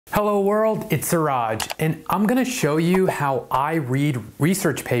Hello world, it's Siraj, and I'm going to show you how I read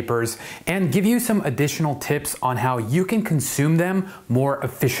research papers and give you some additional tips on how you can consume them more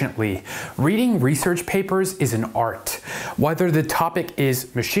efficiently. Reading research papers is an art. Whether the topic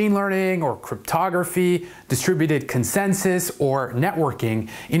is machine learning or cryptography, distributed consensus, or networking,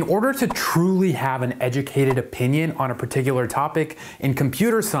 in order to truly have an educated opinion on a particular topic in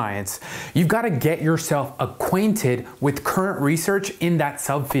computer science, you've got to get yourself acquainted with current research in that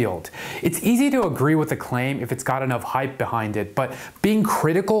subfield. It's easy to agree with a claim if it's got enough hype behind it, but being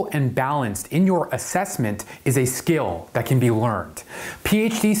critical and balanced in your assessment is a skill that can be learned.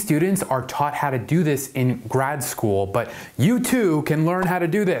 PhD students are taught how to do this in grad school, but you too can learn how to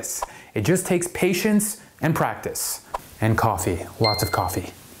do this. It just takes patience and practice. And coffee, lots of coffee.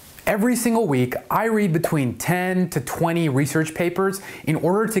 Every single week, I read between 10 to 20 research papers in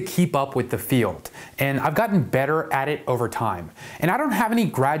order to keep up with the field. And I've gotten better at it over time. And I don't have any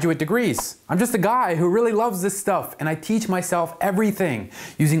graduate degrees. I'm just a guy who really loves this stuff, and I teach myself everything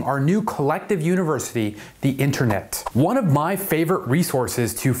using our new collective university, the internet. One of my favorite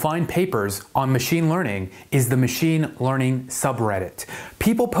resources to find papers on machine learning is the machine learning subreddit.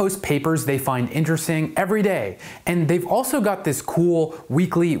 People post papers they find interesting every day, and they've also got this cool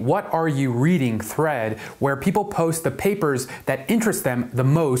weekly "What are you reading" thread where people post the papers that interest them the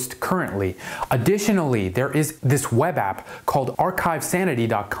most currently. Additionally, there is this web app called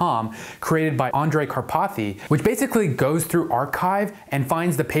archivesanity.com created by Andrej Karpathy, which basically goes through arXiv and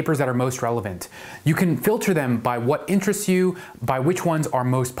finds the papers that are most relevant. You can filter them by what interests you, by which ones are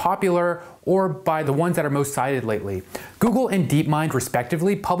most popular, or by the ones that are most cited lately. Google and DeepMind,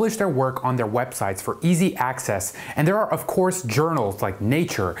 respectively, publish their work on their websites for easy access, and there are, of course, journals like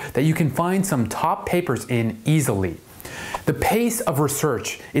Nature that you can find some top papers in easily. The pace of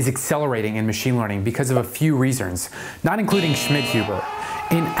research is accelerating in machine learning because of a few reasons, not including Schmidhuber.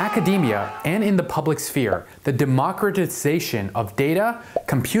 In academia and in the public sphere, the democratization of data,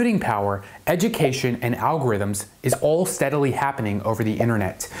 computing power, education, and algorithms is all steadily happening over the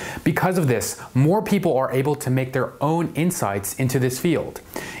internet. Because of this, more people are able to make their own insights into this field.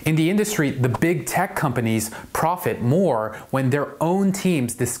 In the industry, the big tech companies profit more when their own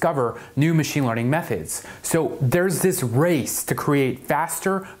teams discover new machine learning methods. So there's this race to create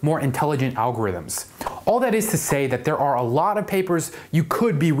faster, more intelligent algorithms. All that is to say that there are a lot of papers you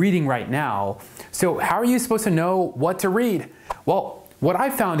could be reading right now. So how are you supposed to know what to read? Well, what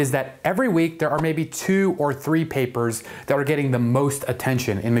I found is that every week there are maybe 2 or 3 papers that are getting the most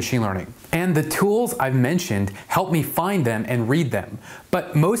attention in machine learning. And the tools I've mentioned help me find them and read them.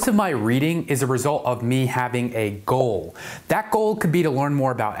 But most of my reading is a result of me having a goal. That goal could be to learn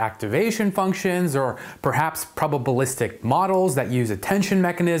more about activation functions or perhaps probabilistic models that use attention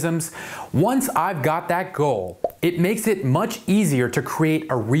mechanisms. Once I've got that goal, it makes it much easier to create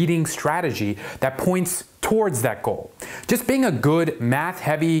a reading strategy that points towards that goal. Just being a good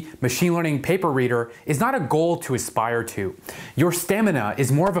math-heavy machine learning paper reader is not a goal to aspire to. Your stamina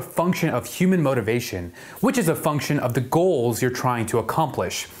is more of a function of human motivation, which is a function of the goals you're trying to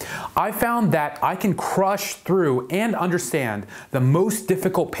accomplish. I found that I can crush through and understand the most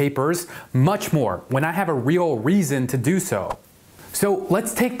difficult papers much more when I have a real reason to do so. So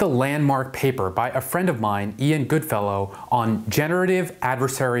let's take the landmark paper by a friend of mine, Ian Goodfellow, on generative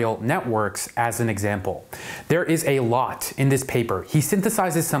adversarial networks as an example. There is a lot in this paper. He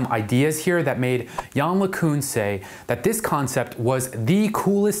synthesizes some ideas here that made Yann LeCun say that this concept was the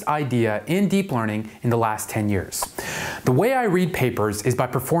coolest idea in deep learning in the last 10 years. The way I read papers is by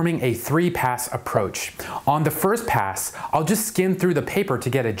performing a 3-pass approach. On the first pass, I'll just skim through the paper to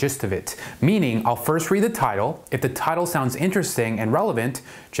get a gist of it, meaning I'll first read the title. If the title sounds interesting and relevant,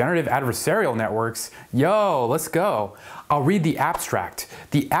 generative adversarial networks, yo, let's go. I'll read the abstract.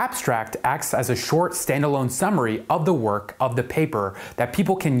 The abstract acts as a short standalone summary of the work of the paper that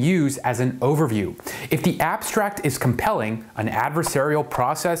people can use as an overview. If the abstract is compelling, an adversarial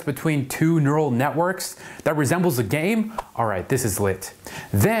process between 2 neural networks that resembles a game, all right, this is lit.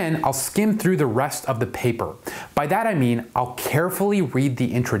 Then I'll skim through the rest of the paper. By that I mean I'll carefully read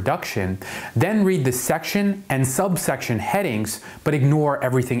the introduction, then read the section and subsection headings, but ignore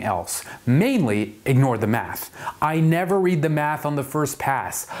everything else. Mainly ignore the math. I never read the math on the first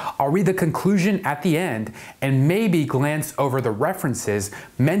pass. I'll read the conclusion at the end and maybe glance over the references,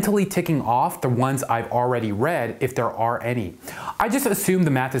 mentally ticking off the ones I've already read if there are any. I just assume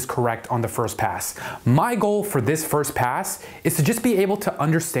the math is correct on the first pass. My goal for this first pass is to just be able to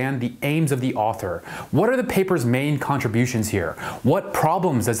understand the aims of the author. What are the paper's main contributions here? What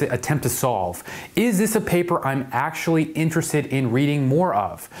problems does it attempt to solve? Is this a paper I'm actually interested in reading more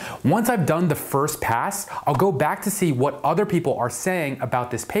of? Once I've done the first pass, I'll go back to see what what other people are saying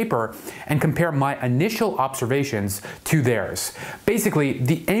about this paper and compare my initial observations to theirs. Basically,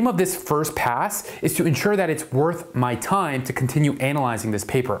 the aim of this first pass is to ensure that it's worth my time to continue analyzing this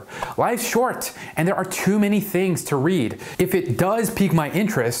paper. Life's short, and there are too many things to read. If it does pique my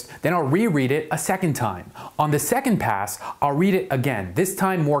interest, then I'll reread it a second time. On the second pass, I'll read it again, this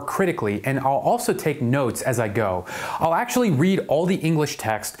time more critically, and I'll also take notes as I go. I'll actually read all the English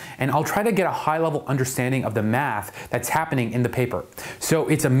text, and I'll try to get a high-level understanding of the math that's happening in the paper. So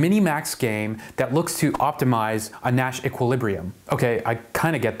it's a mini-max game that looks to optimize a Nash equilibrium. Okay, I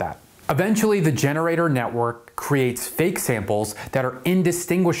kind of get that. Eventually, the generator network creates fake samples that are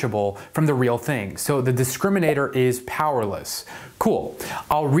indistinguishable from the real thing, so the discriminator is powerless. Cool.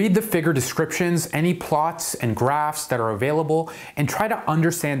 I'll read the figure descriptions, any plots and graphs that are available, and try to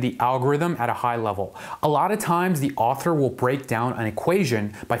understand the algorithm at a high level. A lot of times, the author will break down an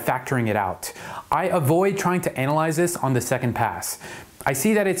equation by factoring it out. I avoid trying to analyze this on the second pass. I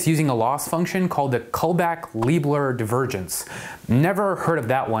see that it's using a loss function called the Kullback-Leibler divergence. Never heard of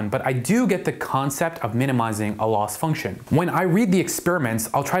that one, but I do get the concept of minimizing a loss function. When I read the experiments,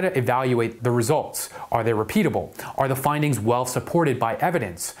 I'll try to evaluate the results. Are they repeatable? Are the findings well supported by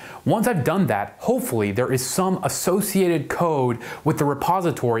evidence? Once I've done that, hopefully there is some associated code with the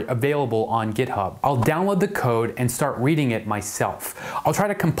repository available on GitHub. I'll download the code and start reading it myself. I'll try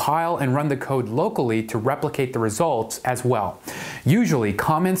to compile and run the code locally to replicate the results as well. Usually,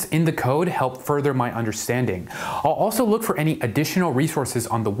 comments in the code help further my understanding. I'll also look for any additional resources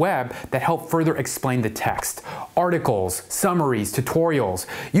on the web that help further explain the text. Articles, summaries, tutorials.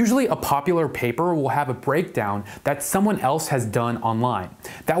 Usually a popular paper will have a breakdown that someone else has done online.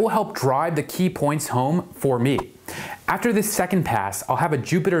 That will help drive the key points home for me. After this second pass, I'll have a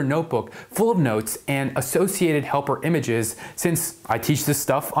Jupyter notebook full of notes and associated helper images since I teach this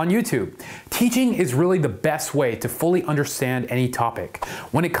stuff on YouTube. Teaching is really the best way to fully understand any topic.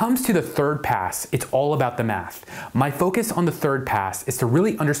 When it comes to the third pass, it's all about the math. My focus on the third pass is to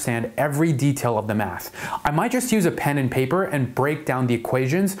really understand every detail of the math. I might just use a pen and paper and break down the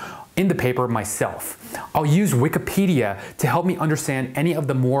equations in the paper myself. I'll use Wikipedia to help me understand any of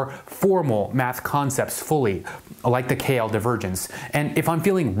the more formal math concepts fully, like the KL divergence. And if I'm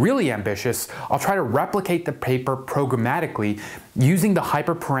feeling really ambitious, I'll try to replicate the paper programmatically using the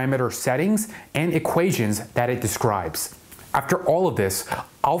hyperparameter settings and equations that it describes. After all of this,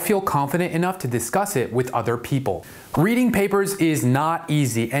 I'll feel confident enough to discuss it with other people. Reading papers is not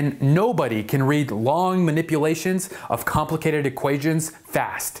easy, and nobody can read long manipulations of complicated equations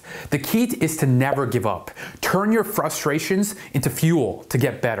fast. The key is to never give up. Turn your frustrations into fuel to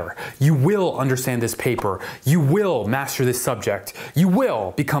get better. You will understand this paper. You will master this subject. You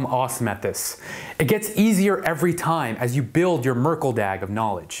will become awesome at this. It gets easier every time as you build your Merkle-DAG of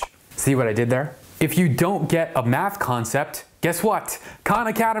knowledge. See what I did there? If you don't get a math concept, guess what? Khan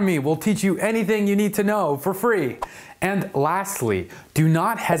Academy will teach you anything you need to know for free. And lastly, do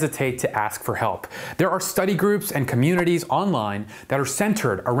not hesitate to ask for help. There are study groups and communities online that are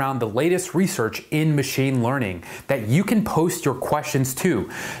centered around the latest research in machine learning that you can post your questions to.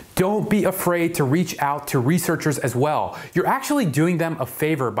 Don't be afraid to reach out to researchers as well. You're actually doing them a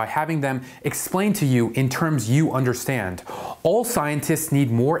favor by having them explain to you in terms you understand. All scientists need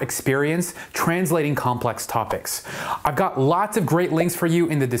more experience translating complex topics. I've got lots of great links for you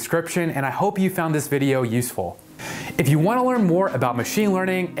in the description, and I hope you found this video useful. If you want to learn more about machine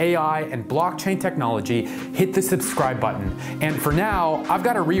learning, AI, and blockchain technology, hit the subscribe button. And for now, I've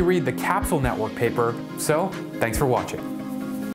got to reread the Capsule Network paper, so thanks for watching.